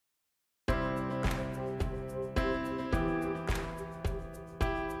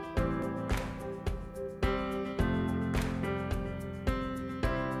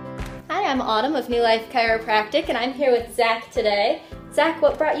I'm Autumn of New Life Chiropractic, and I'm here with Zach today. Zach,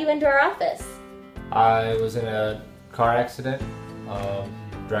 what brought you into our office? I was in a car accident,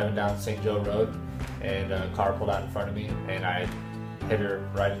 driving down St. Joe Road, and a car pulled out in front of me, and I hit her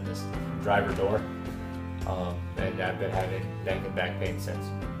right in this driver door, and I've been having neck and back pain since.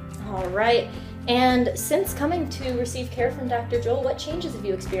 All right, and since coming to receive care from Dr. Joel, what changes have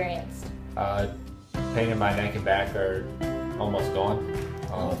you experienced? Pain in my neck and back are almost gone.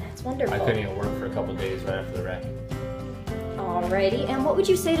 Oh, that's wonderful. I couldn't even work for a couple days right after the wreck. Alrighty, and what would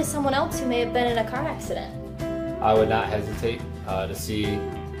you say to someone else who may have been in a car accident? I would not hesitate to see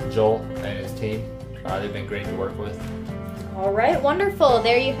Joel and his team. They've been great to work with. All right, wonderful.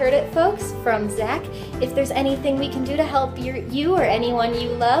 There you heard it, folks, from Zach. If there's anything we can do to help you or anyone you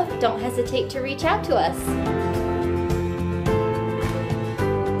love, don't hesitate to reach out to us.